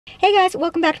Hey guys,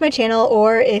 welcome back to my channel,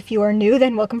 or if you are new,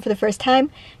 then welcome for the first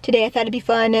time. Today I thought it'd be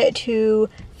fun to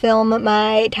film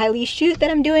my Tylee shoot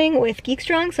that I'm doing with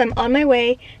Geekstrong, so I'm on my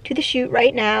way to the shoot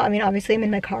right now. I mean, obviously I'm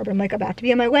in my car, but I'm like about to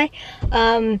be on my way.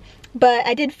 But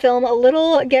I did film a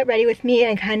little get ready with me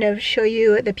and kind of show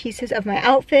you the pieces of my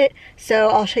outfit. So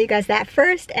I'll show you guys that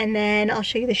first, and then I'll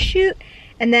show you the shoot.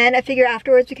 And then I figure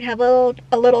afterwards we can have a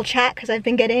little chat, because I've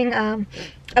been getting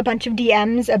a bunch of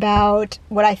DMs about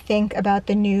what I think about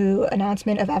the new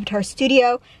announcement of Avatar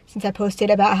Studio, since I posted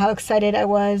about how excited I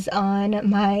was on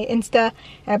my Insta,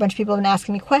 and a bunch of people have been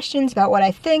asking me questions about what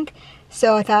I think.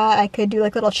 So I thought I could do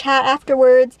like a little chat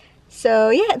afterwards. So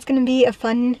yeah, it's gonna be a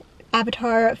fun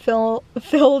Avatar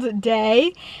filled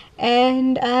day,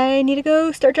 and I need to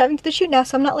go start driving to the shoot now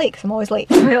so I'm not late, because I'm always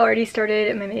late. I already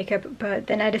started my makeup, but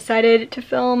then I decided to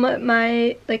film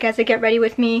my, like, as I get ready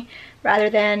with me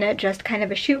rather than just kind of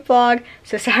a shoot vlog.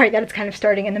 So sorry that it's kind of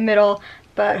starting in the middle,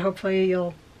 but hopefully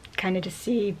you'll kind of just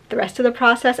see the rest of the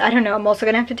process. I don't know, I'm also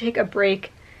gonna have to take a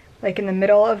break like in the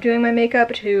middle of doing my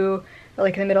makeup to,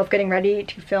 like in the middle of getting ready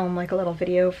to film like a little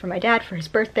video for my dad for his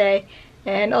birthday.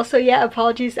 And also, yeah,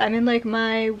 apologies, I'm in like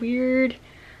my weird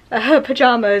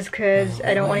pajamas because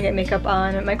I don't want to get makeup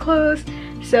on my clothes,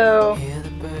 so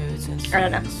I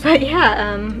don't know. But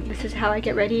yeah, this is how I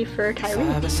get ready for Tylee.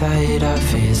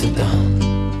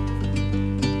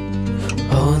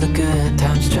 Oh, the good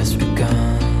times just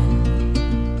begun.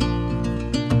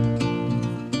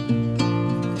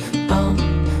 Oh,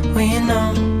 we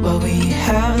know what we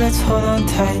have, let's hold on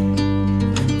tight.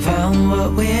 Found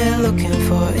what we're looking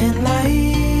for in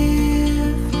life.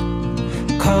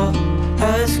 Call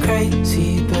us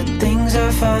crazy, but things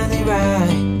are finally right.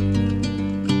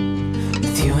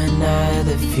 With you and I,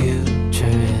 the future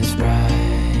is bright.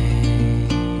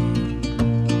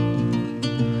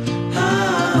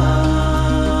 Oh,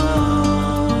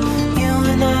 you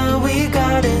and I, we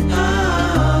got it.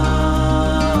 Oh,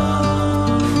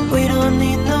 we don't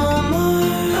need no more.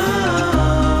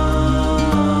 Oh,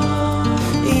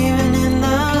 even in the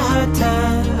hard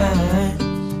times,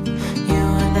 you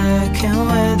and I can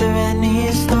weather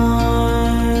any storm.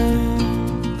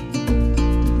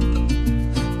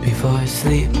 Before I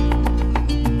sleep,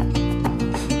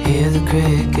 hear the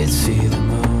crickets, see the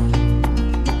moon,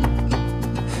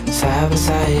 side by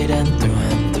side and through.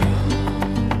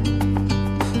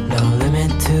 No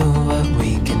limit to what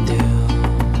we can do.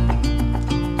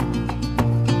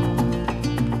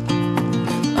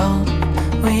 Oh,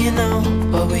 we know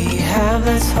what we have,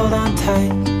 let's hold on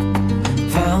tight.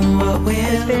 Found what we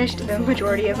finished the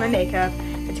majority of my makeup.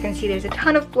 As you can see, there's a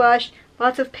ton of blush,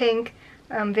 lots of pink,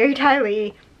 very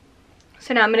Tylee.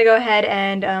 So now I'm gonna go ahead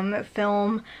and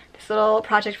film this little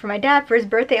project for my dad for his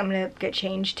birthday. I'm gonna get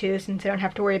changed too, since I don't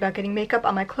have to worry about getting makeup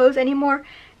on my clothes anymore.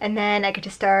 And then I get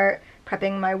to start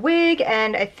prepping my wig,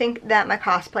 and I think that my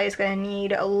cosplay is gonna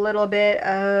need a little bit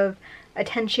of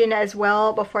attention as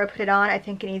well before I put it on. I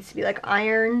think it needs to be like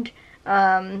ironed,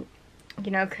 you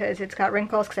know, because it's got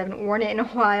wrinkles because I haven't worn it in a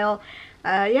while.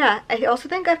 Yeah, I also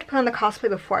think I have to put on the cosplay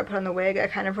before I put on the wig. I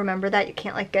kind of remember that you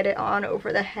can't like get it on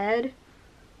over the head,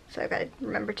 so I gotta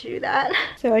remember to do that.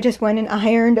 So I just went and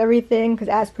ironed everything because,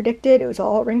 as predicted, it was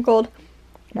all wrinkled.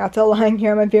 Now it's all lying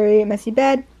here on my very messy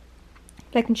bed.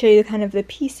 But I can show you kind of the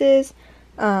pieces.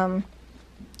 It's got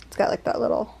like that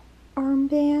little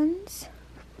armbands,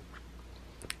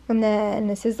 and then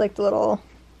this is like the little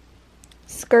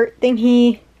skirt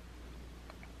thingy.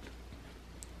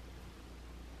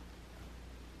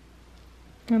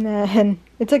 And then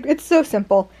it's like, it's so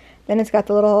simple. Then it's got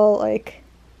the little like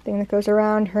thing that goes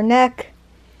around her neck.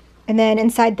 And then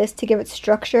inside this, to give it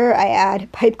structure, I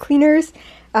add pipe cleaners.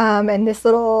 And this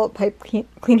little pipe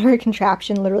cleaner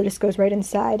contraption literally just goes right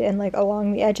inside and like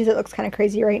along the edges. It looks kind of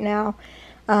crazy right now.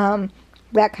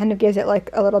 That kind of gives it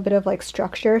like a little bit of like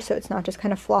structure, so it's not just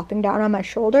kind of flopping down on my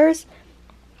shoulders.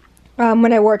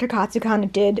 When I wore it to Katsucon,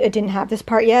 it didn't have this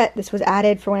part yet. This was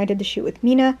added for when I did the shoot with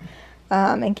Mina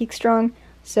and Geekstrong.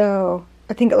 So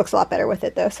I think it looks a lot better with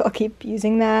it though, so I'll keep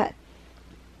using that.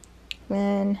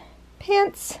 Then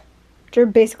pants, which are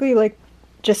basically like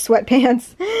just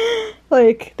sweatpants.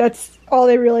 Like, that's all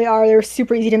they really are. They're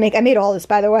super easy to make. I made all this,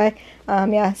 by the way.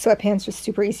 Yeah, sweatpants, just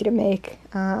super easy to make.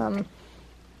 And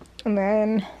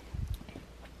then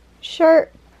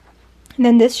shirt. And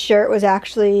then this shirt was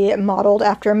actually modeled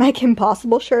after my Kim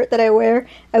Possible shirt that I wear.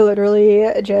 I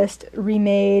literally just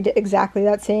remade exactly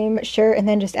that same shirt and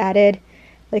then just added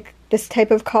like this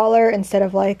type of collar instead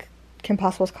of like Kim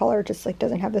Possible's collar. Just like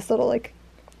doesn't have this little like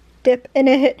dip in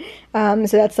it. So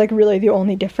that's like really the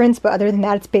only difference, but other than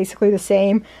that it's basically the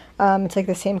same. It's like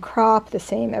the same crop, the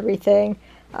same everything.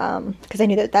 because I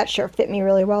knew that that shirt fit me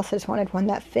really well, so I just wanted one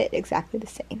that fit exactly the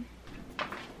same.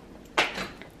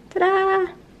 Ta-da!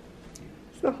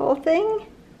 That's the whole thing.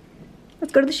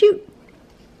 Let's go to the shoot.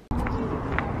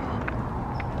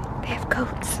 They have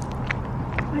goats.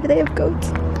 Why do they have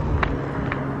goats?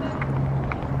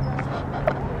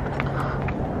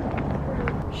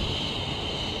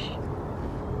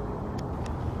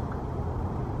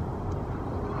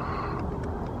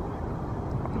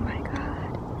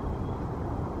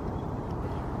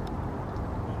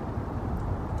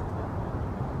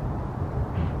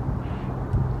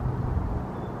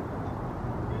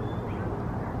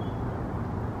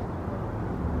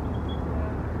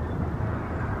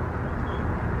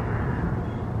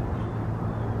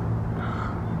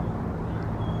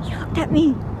 At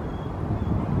me.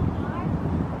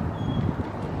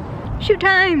 Shoot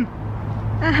time!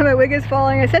 My wig is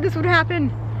falling. I said this would happen.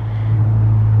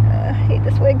 I hate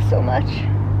this wig so much.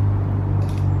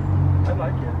 I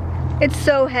like it. It's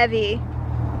so heavy.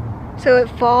 So it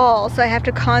falls. So I have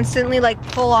to constantly like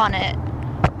pull on it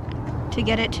to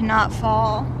get it to not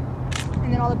fall.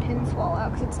 And then all the pins fall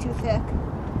out because it's too thick.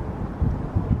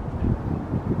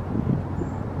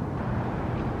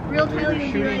 Real Tyler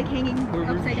would be like hanging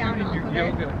upside down off of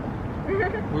it.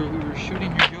 Where we were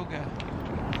shooting your yoga.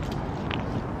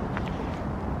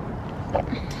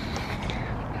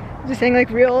 Just saying, like,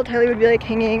 real Tyler would be like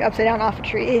hanging upside down off a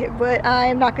tree, but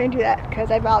I'm not going to do that because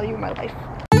I value my life.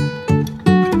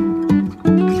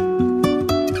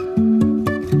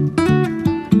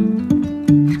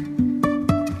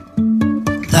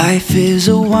 Life is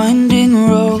a winding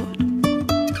road,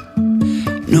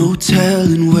 no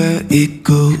telling where it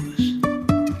goes.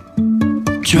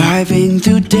 Driving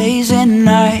through days and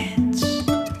nights,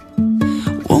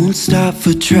 won't stop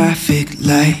for traffic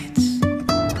lights.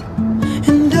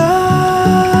 And I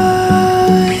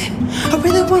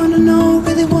really wanna know,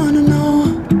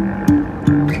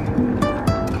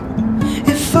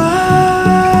 if I'll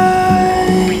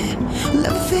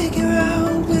ever figure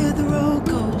out where the road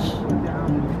goes.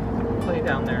 Play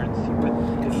down there and see what it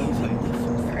looks like.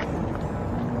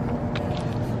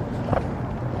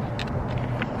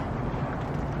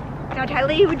 Now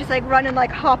Tyler would just like run and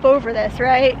like hop over this,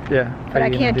 right? Yeah. But I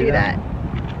can't do that.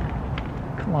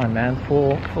 Come on, man.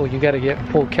 Full. You gotta get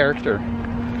full character.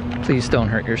 Please don't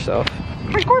hurt yourself.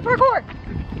 Parkour, parkour!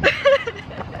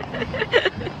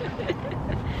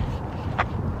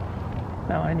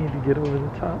 Now I need to get over the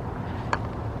top.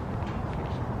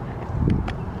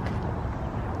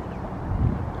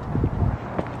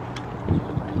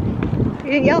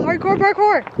 You didn't yell hardcore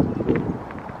parkour!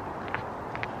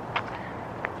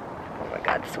 Oh my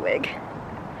god, this wig.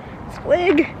 This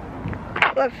wig!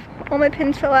 Look, all my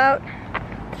pins fell out.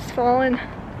 It's fallen.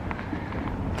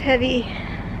 It's heavy.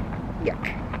 Yuck.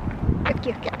 Yuck,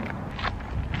 yuck, yuck.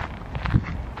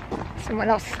 Someone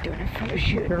else is doing a photo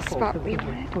shoot in the spot we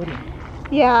wanted.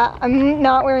 Yeah, I'm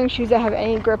not wearing shoes that have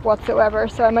any grip whatsoever,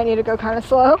 so I might need to go kind of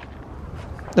slow.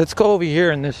 Let's go over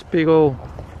here in this big old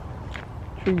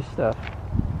tree stuff.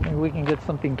 Maybe we can get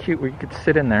something cute where you could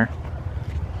sit in there.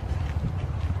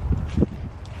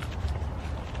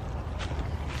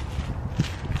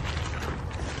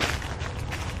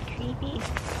 Creepy.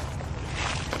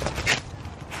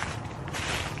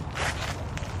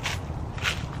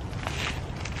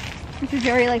 This is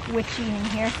very like witchy in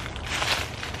here.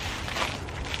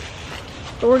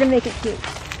 But we're gonna make it cute.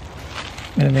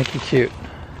 I'm gonna make it cute.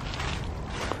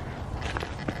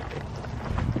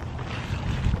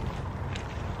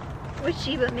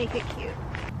 Witchy, but make it cute.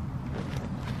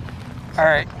 All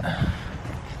right.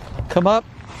 Come up,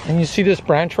 and you see this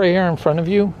branch right here in front of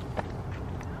you?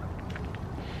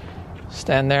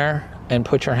 Stand there and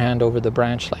put your hand over the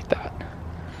branch like that.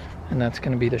 And that's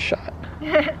gonna be the shot.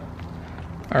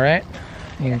 All right?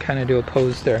 You can kind of do a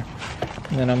pose there.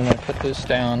 And then I'm gonna put this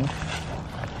down.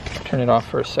 Turn it off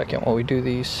for a second while we do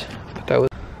these. But that was...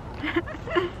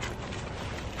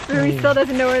 Ruby still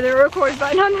doesn't know where the record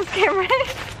button on this camera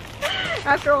is.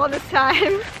 After all this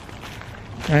time.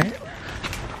 All right.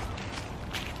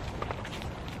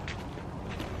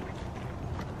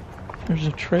 There's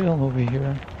a trail over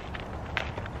here.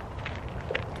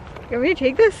 You want me to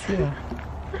take this? Yeah.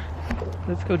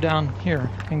 Let's go down here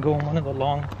and go on one of the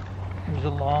long... There's a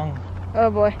long...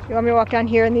 Oh boy. You want me to walk down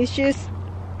here in these shoes?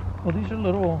 Well, these are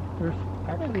little... They're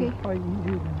actually Okay. quite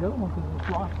easier than the other one because it's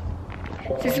locked.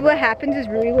 So this is what happens is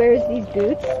Ruby wears these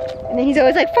boots. And then he's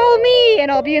always like, follow me! And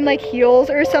I'll be in like heels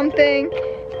or something.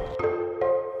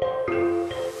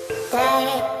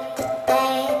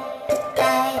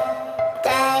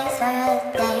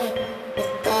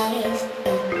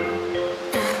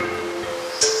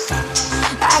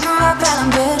 I grew up and I'm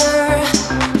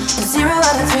bitter.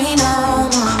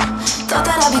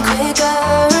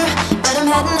 quicker, but I'm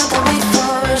heading out that way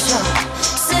for sure.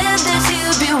 Said that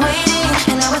you'd be waiting,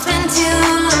 and now it's been too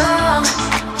long,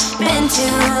 been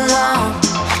too long.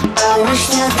 I wish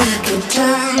that we could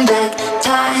turn back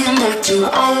time, back to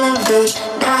all of those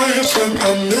nights when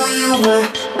I knew you were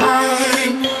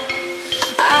mine.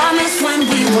 I miss when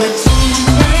we were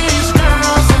teenage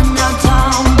girls and our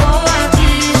tomboy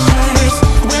t-shirts,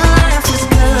 when life was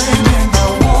good and the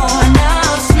worn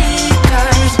out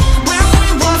sneakers, when we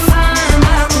were fine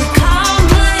about the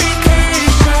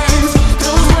complications.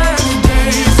 Those were the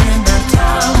days in the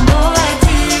tomboy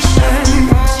t-shirts.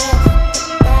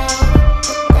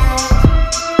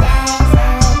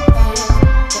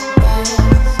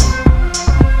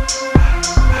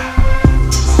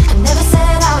 I never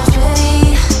said I was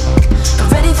ready,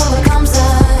 but ready for what comes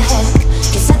ahead.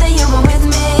 You said that you were with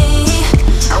me.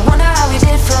 I wonder how we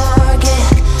did forget.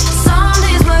 Some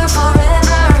days were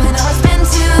forever, and now it's been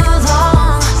too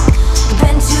long,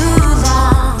 been too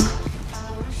long.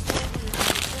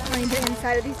 I mean, the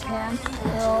inside of these pants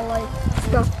are all like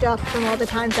stuffed up from all the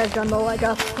times I've done the leg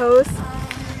up pose.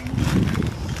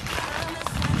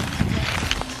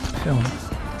 Film.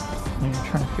 You're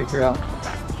trying to figure out.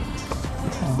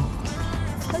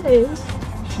 Hey.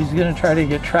 She's gonna try to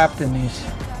get trapped in these,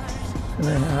 and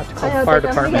then I have to call I the know, fire it's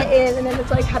like, I'm gonna department. get in, and then it's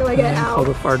like, how do I get And then call out?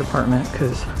 the fire department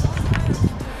because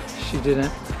she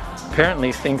didn't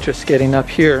apparently think just getting up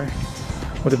here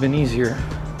would have been easier.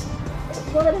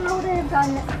 Well, then how would I have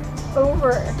done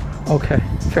over Okay,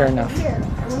 fair enough. here?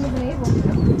 I wouldn't have been able to.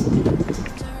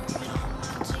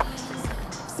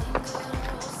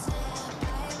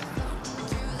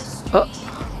 Oh,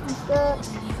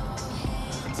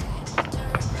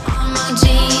 On my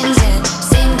jeans and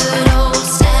same good old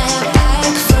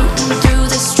snapback, floating through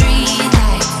the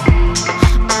streetlights.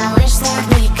 I wish that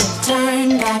we could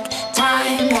turn back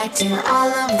time, back to all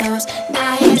of those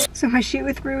nights. So my shoot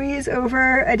with Rui is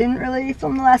over. I didn't really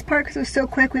film the last part because it was so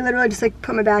quick. We literally just like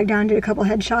put my bag down, did a couple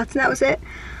headshots, and that was it.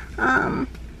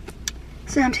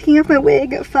 So I'm taking off my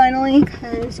wig finally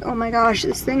because, oh my gosh,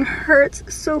 this thing hurts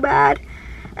so bad.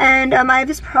 And I have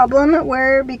this problem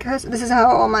where, because this is how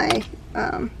all my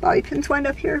bobby pins wind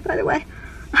up here, by the way.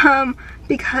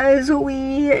 Because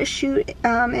we shoot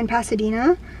in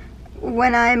Pasadena,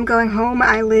 when I'm going home,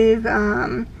 I live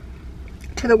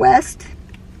to the west.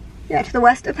 Yeah, to the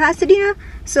west of Pasadena.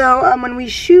 So when we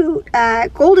shoot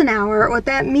at golden hour, what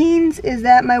that means is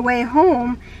that my way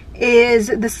home is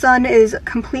the sun is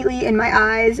completely in my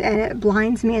eyes and it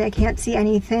blinds me and I can't see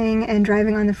anything, and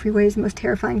driving on the freeway is the most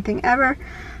terrifying thing ever.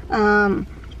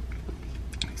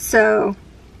 So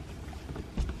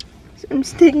I'm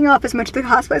just taking off as much of the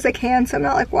cosplay as I can so I'm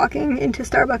not like walking into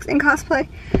Starbucks in cosplay.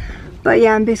 But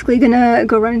yeah, I'm basically gonna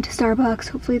go run into Starbucks.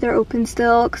 Hopefully they're open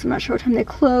still because I'm not sure what time they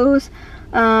close.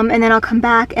 And then I'll come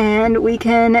back and we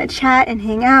can chat and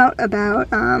hang out about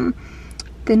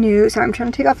the new, sorry, I'm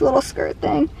trying to take off the little skirt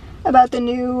thing, about the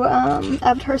new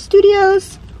Avatar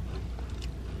Studios.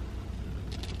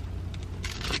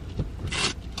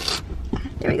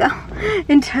 There we go.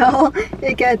 Until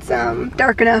it gets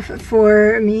dark enough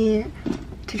for me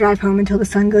to drive home until the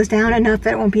sun goes down, enough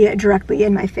that it won't be directly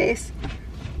in my face.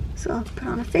 So I'll put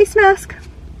on a face mask.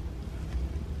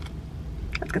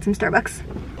 Let's get some Starbucks.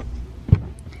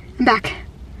 I'm back.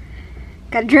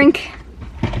 Got a drink.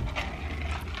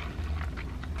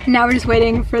 And now we're just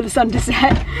waiting for the sun to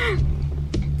set.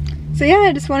 So yeah,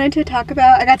 I just wanted to talk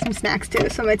about, I got some snacks too,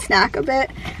 so I might snack a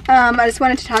bit. I just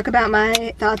wanted to talk about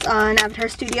my thoughts on Avatar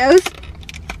Studios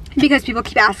because people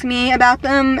keep asking me about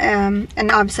them,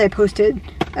 and obviously I posted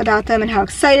about them and how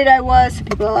excited I was, so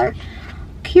people are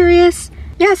curious.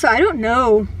 Yeah, so I don't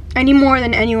know any more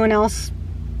than anyone else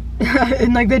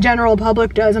in like the general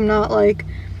public does. I'm not like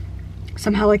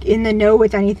somehow like in the know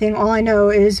with anything. All I know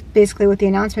is basically what the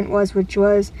announcement was, which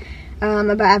was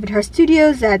about Avatar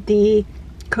Studios, that the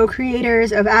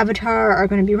co-creators of Avatar are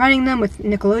going to be running them with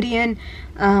Nickelodeon,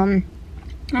 and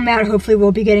that hopefully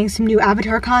we'll be getting some new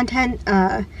Avatar content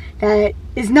that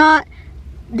is not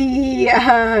the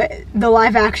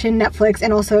live action Netflix,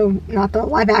 and also not the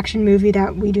live action movie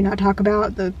that we do not talk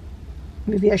about, the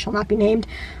movie that shall not be named.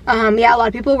 Yeah, a lot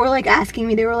of people were like asking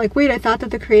me, they were like, wait, I thought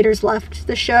that the creators left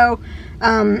the show.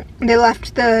 They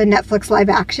left the Netflix live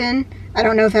action. I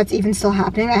don't know if that's even still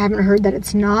happening. I haven't heard that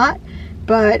it's not,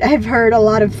 but I've heard a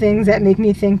lot of things that make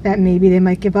me think that maybe they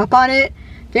might give up on it.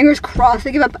 Fingers crossed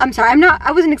they give up. I'm sorry,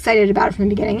 I wasn't excited about it from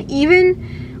the beginning.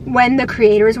 Even when the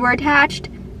creators were attached,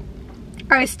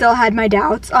 I still had my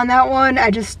doubts on that one. I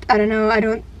don't know,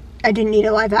 I didn't need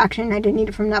a live action. I didn't need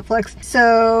it from Netflix.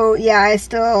 So yeah, I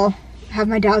still have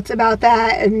my doubts about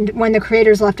that. And when the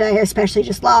creators left, I especially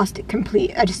just lost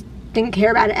complete. I just didn't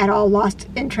care about it at all, lost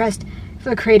interest. If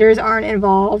the creators aren't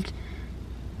involved,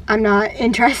 I'm not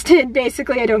interested.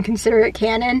 Basically, I don't consider it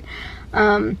canon.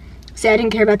 So I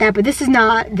didn't care about that, but this is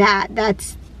not that.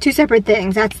 That's two separate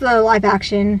things. That's the live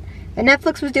action that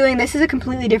Netflix was doing. This is a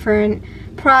completely different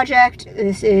project.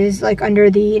 This is like under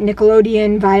the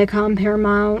Nickelodeon, Viacom,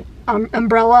 Paramount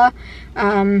umbrella.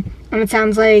 And it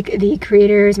sounds like the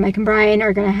creators, Mike and Brian,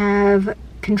 are going to have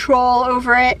control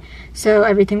over it. So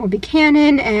everything will be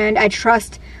canon, and I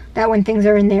trust that when things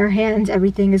are in their hands,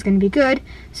 everything is going to be good.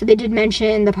 So they did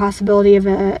mention the possibility of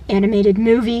an animated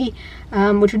movie,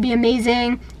 which would be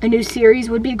amazing. A new series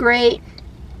would be great.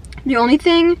 The only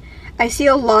thing, I see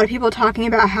a lot of people talking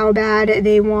about how bad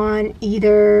they want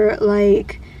either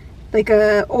like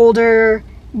a older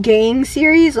gang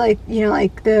series, like, you know,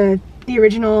 like the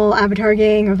original Avatar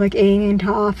gang of like Aang and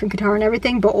Toph and Katara and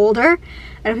everything, but older.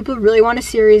 I know people really want a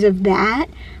series of that.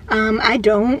 I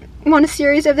don't want a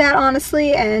series of that,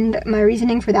 honestly, and my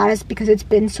reasoning for that is because it's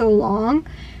been so long.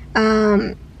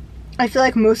 I feel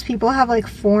like most people have like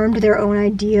formed their own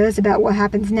ideas about what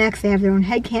happens next. They have their own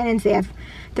headcanons, they have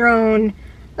their own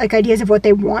like ideas of what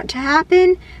they want to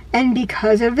happen, and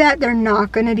because of that, they're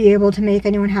not going to be able to make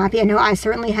anyone happy. I know I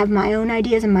certainly have my own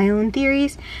ideas and my own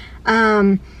theories,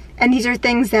 and these are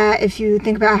things that, if you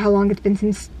think about how long it's been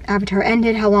since Avatar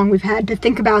ended, how long we've had to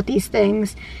think about these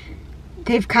things,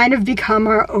 they've kind of become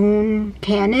our own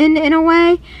canon in a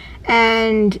way.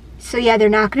 And so yeah, they're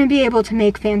not going to be able to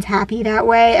make fans happy that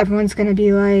way. Everyone's going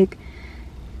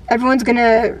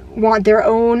to want their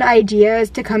own ideas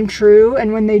to come true,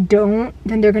 and when they don't,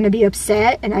 then they're going to be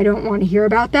upset, and I don't want to hear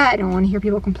about that. I don't want to hear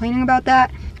people complaining about that.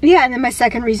 Yeah, and then my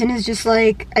second reason is just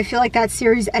like, I feel like that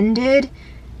series ended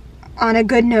on a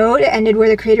good note. It ended where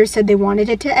the creators said they wanted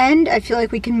it to end. I feel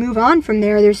like we can move on from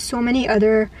there. There's so many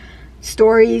other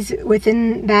stories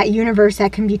within that universe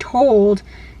that can be told,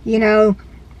 you know,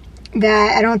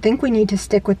 that I don't think we need to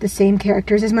stick with the same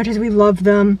characters as much as we love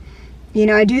them. You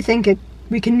know, I do think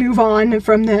we can move on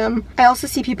from them. I also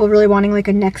see people really wanting like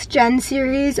a next gen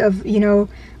series of, you know,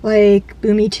 like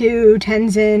Boomy 2,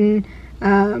 Tenzin,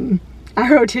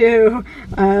 Arrow 2,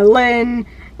 Lin,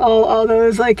 all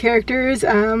those like characters.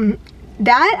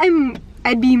 That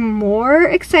I'd be more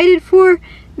excited for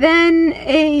than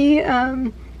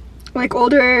a like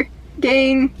older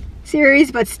gang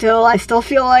series, but still, I still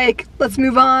feel like let's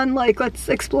move on, like let's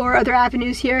explore other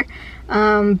avenues here.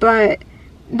 But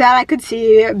that I could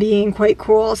see being quite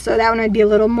cool, so that one I'd be a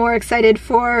little more excited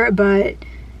for, but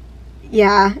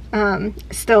yeah,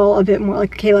 still a bit more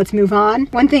like, okay, let's move on.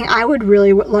 One thing I would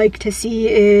really like to see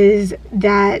is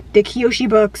that the Kyoshi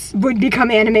books would become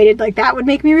animated. Like, that would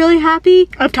make me really happy.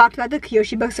 I've talked about the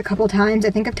Kyoshi books a couple times. I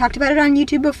think I've talked about it on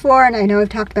YouTube before, and I know I've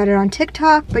talked about it on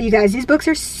TikTok, but you guys, these books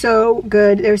are so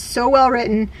good. They're so well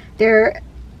written. They're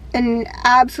an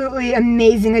absolutely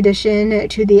amazing addition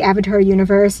to the Avatar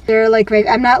universe. They're like,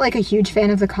 I'm not like a huge fan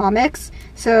of the comics,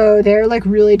 so they're like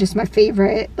really just my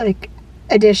favorite like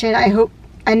edition. I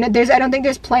don't think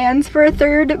there's plans for a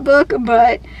third book,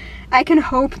 but I can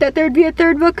hope that there'd be a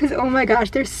third book, because oh my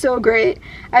gosh, they're so great.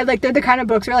 They're the kind of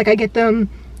books where like I get them,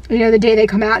 you know, the day they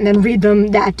come out and then read them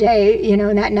that day, you know,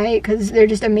 and that night, because they're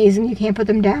just amazing. You can't put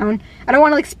them down. I don't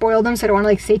want to like spoil them, so I don't want to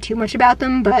like say too much about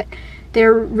them, but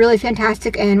they're really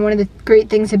fantastic, and one of the great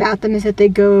things about them is that they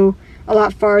go a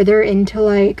lot farther into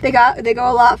like, they go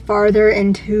a lot farther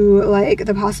into like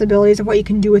the possibilities of what you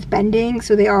can do with bending,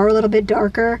 so they are a little bit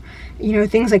darker, you know,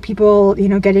 things like people, you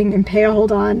know, getting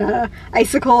impaled on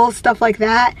icicles, stuff like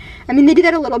that. I mean, they do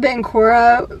that a little bit in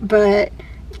Korra, but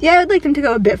yeah, I'd like them to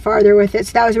go a bit farther with it,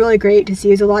 so that was really great to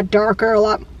see. It's a lot darker,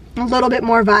 a little bit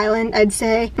more violent, I'd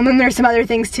say. And then there's some other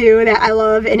things too that I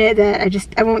love in it that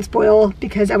I won't spoil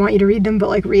because I want you to read them, but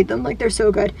like read them, like they're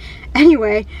so good.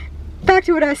 Anyway, back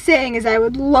to what I was saying is I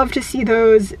would love to see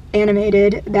those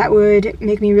animated. That would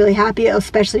make me really happy,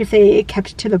 especially if they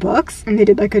kept to the books and they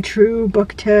did like a true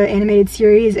book to animated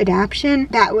series adaptation.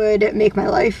 That would make my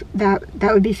life, that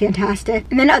would be fantastic.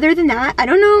 And then other than that, I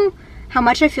don't know how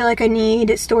much I feel like I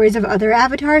need stories of other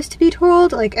avatars to be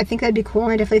told. Like, I think that'd be cool,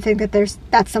 and I definitely think that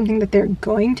that's something that they're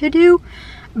going to do.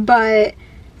 But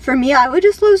for me, I would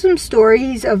just love some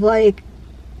stories of like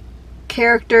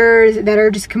characters that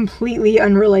are just completely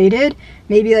unrelated,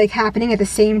 maybe like happening at the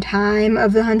same time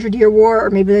of the 100-Year War, or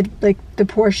maybe like the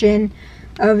portion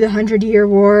of the 100-Year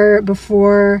War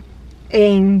before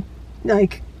Aang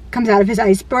like comes out of his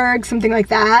iceberg, something like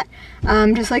that.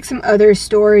 Just like some other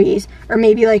stories, or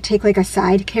maybe like take like a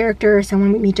side character or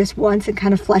someone we meet just once and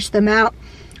kind of flesh them out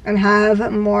and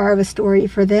have more of a story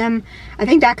for them. I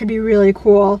think that could be really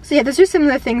cool. So yeah, those are some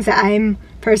of the things that I'm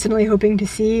personally hoping to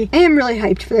see. I am really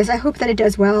hyped for this. I hope that it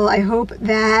does well. I hope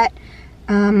that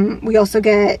we also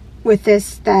get, with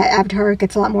this, that Avatar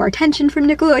gets a lot more attention from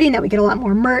Nickelodeon, that we get a lot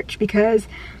more merch, because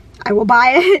I will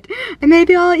buy it, and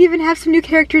maybe I'll even have some new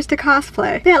characters to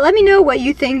cosplay. Yeah, let me know what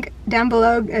you think down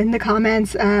below in the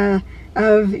comments of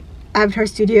Avatar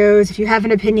Studios. If you have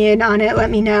an opinion on it, let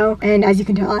me know. And as you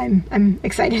can tell, I'm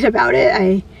excited about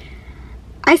it.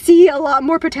 I see a lot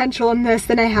more potential in this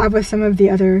than I have with some of the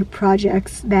other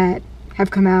projects that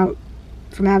have come out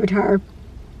from Avatar.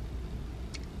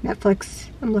 Netflix,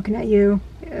 I'm looking at you.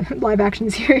 Live action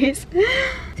series.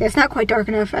 So it's not quite dark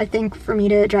enough, I think, for me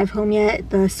to drive home yet.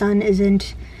 The sun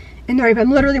isn't in the right,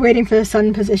 I'm literally waiting for the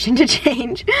sun position to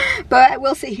change. But I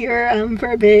will sit here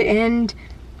for a bit and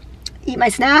eat my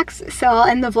snacks. So I'll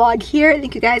end the vlog here.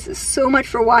 Thank you guys so much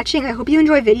for watching. I hope you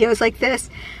enjoy videos like this.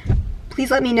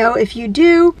 Please let me know if you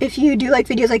do. If you do like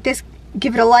videos like this,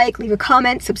 give it a like, leave a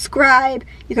comment, subscribe.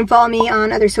 You can follow me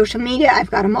on other social media. I've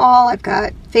got them all. I've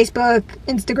got Facebook,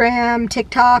 Instagram,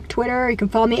 TikTok, Twitter. You can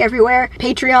follow me everywhere.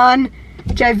 Patreon,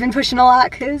 which I've been pushing a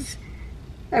lot because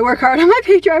I work hard on my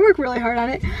Patreon. I work really hard on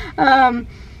it. And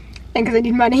because I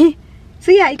need money.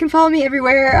 So yeah, you can follow me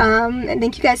everywhere. And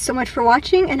thank you guys so much for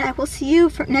watching. And I will see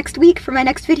you next week for my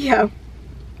next video.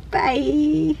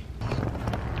 Bye.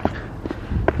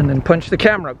 And then punch the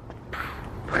camera.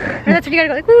 And that's when you gotta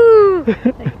go like, woo!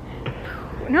 Like,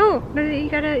 no, you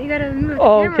gotta move the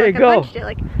camera. Okay, like go. I punched it,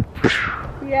 like,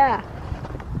 yeah.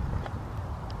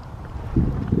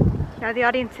 Now the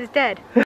audience is dead.